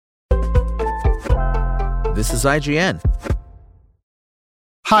This is IGN.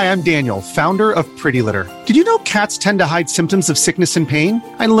 Hi, I'm Daniel, founder of Pretty Litter. Did you know cats tend to hide symptoms of sickness and pain?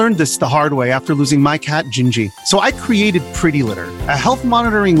 I learned this the hard way after losing my cat, Gingy. So I created Pretty Litter, a health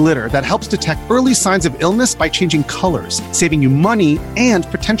monitoring litter that helps detect early signs of illness by changing colors, saving you money and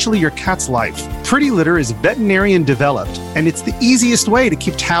potentially your cat's life. Pretty Litter is veterinarian developed, and it's the easiest way to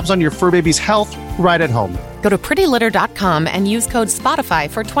keep tabs on your fur baby's health right at home. Go to prettylitter.com and use code SPOTIFY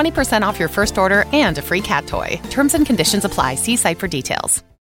for 20% off your first order and a free cat toy. Terms and conditions apply. See site for details.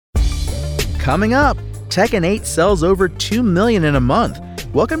 Coming up, Tekken 8 sells over 2 million in a month.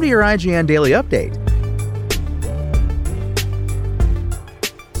 Welcome to your IGN Daily Update.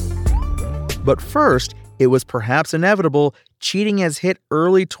 But first, it was perhaps inevitable, cheating has hit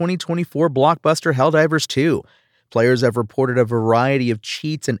early 2024 blockbuster Helldivers 2. Players have reported a variety of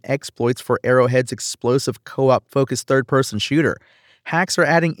cheats and exploits for Arrowhead's explosive co-op-focused third-person shooter. Hacks are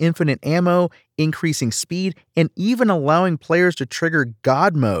adding infinite ammo, increasing speed, and even allowing players to trigger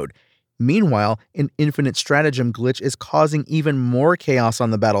God mode. Meanwhile, an infinite stratagem glitch is causing even more chaos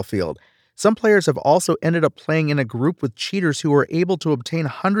on the battlefield. Some players have also ended up playing in a group with cheaters who are able to obtain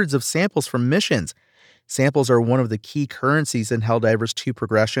hundreds of samples from missions. Samples are one of the key currencies in Helldivers 2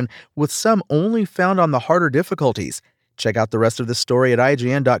 progression, with some only found on the harder difficulties. Check out the rest of the story at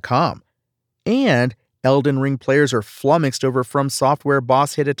IGN.com. And Elden Ring players are flummoxed over From Software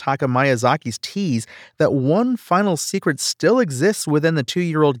boss Hidetaka Miyazaki's tease that one final secret still exists within the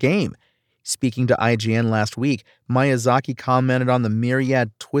 2-year-old game. Speaking to IGN last week, Miyazaki commented on the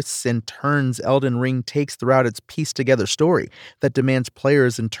myriad twists and turns Elden Ring takes throughout its pieced-together story that demands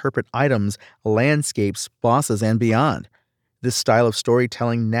players interpret items, landscapes, bosses, and beyond. This style of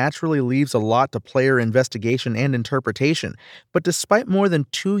storytelling naturally leaves a lot to player investigation and interpretation, but despite more than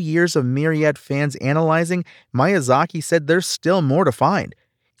 2 years of myriad fans analyzing, Miyazaki said there's still more to find.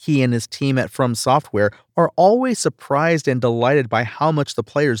 He and his team at From Software are always surprised and delighted by how much the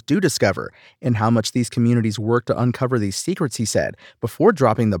players do discover, and how much these communities work to uncover these secrets, he said, before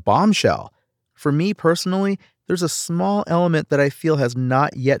dropping the bombshell. For me personally, there's a small element that I feel has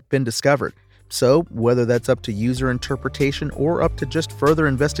not yet been discovered. So, whether that's up to user interpretation or up to just further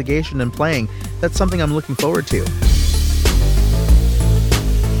investigation and playing, that's something I'm looking forward to.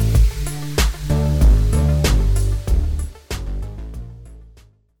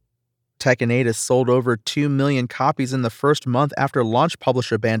 Tekken 8 has sold over 2 million copies in the first month after launch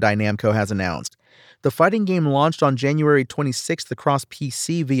publisher Bandai Namco has announced. The fighting game launched on January 26th across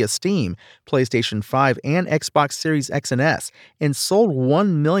PC via Steam, PlayStation 5, and Xbox Series X and S, and sold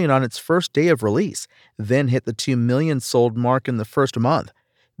 1 million on its first day of release, then hit the 2 million sold mark in the first month.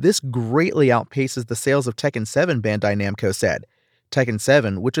 This greatly outpaces the sales of Tekken 7, Bandai Namco said. Tekken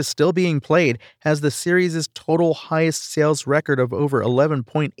 7, which is still being played, has the series' total highest sales record of over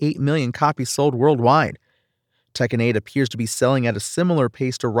 11.8 million copies sold worldwide. Tekken 8 appears to be selling at a similar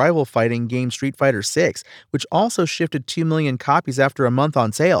pace to rival fighting game Street Fighter VI, which also shifted 2 million copies after a month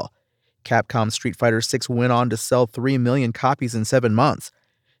on sale. Capcom's Street Fighter VI went on to sell 3 million copies in 7 months.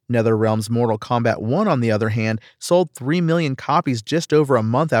 NetherRealm's Mortal Kombat 1, on the other hand, sold 3 million copies just over a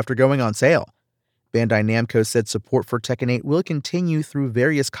month after going on sale. Bandai Namco said support for Tekken 8 will continue through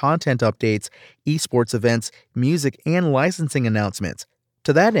various content updates, esports events, music, and licensing announcements.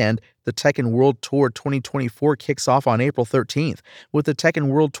 To that end, the Tekken World Tour 2024 kicks off on April 13th, with the Tekken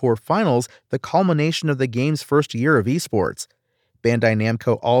World Tour Finals the culmination of the game's first year of esports. Bandai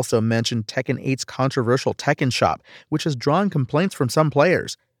Namco also mentioned Tekken 8's controversial Tekken Shop, which has drawn complaints from some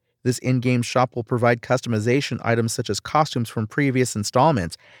players. This in-game shop will provide customization items such as costumes from previous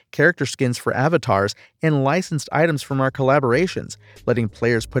installments, character skins for avatars, and licensed items from our collaborations, letting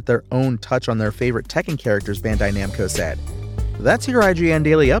players put their own touch on their favorite Tekken characters, Bandai Namco said. That's your IGN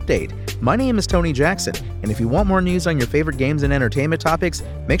Daily Update. My name is Tony Jackson, and if you want more news on your favorite games and entertainment topics,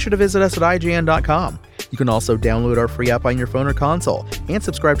 make sure to visit us at IGN.com. You can also download our free app on your phone or console, and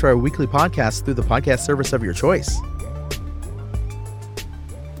subscribe to our weekly podcasts through the podcast service of your choice.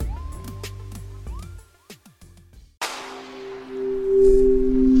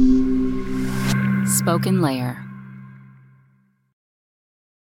 Spoken Layer.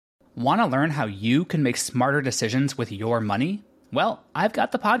 Want to learn how you can make smarter decisions with your money? Well, I've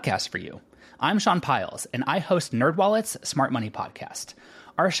got the podcast for you. I'm Sean Piles, and I host NerdWallet's Smart Money Podcast.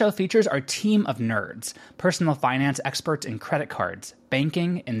 Our show features our team of nerds, personal finance experts in credit cards,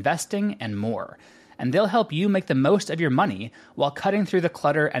 banking, investing, and more. And they'll help you make the most of your money while cutting through the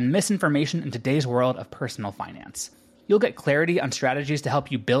clutter and misinformation in today's world of personal finance. You'll get clarity on strategies to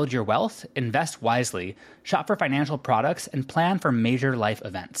help you build your wealth, invest wisely, shop for financial products, and plan for major life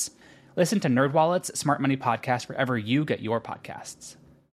events. Listen to NerdWallet's Smart Money Podcast wherever you get your podcasts.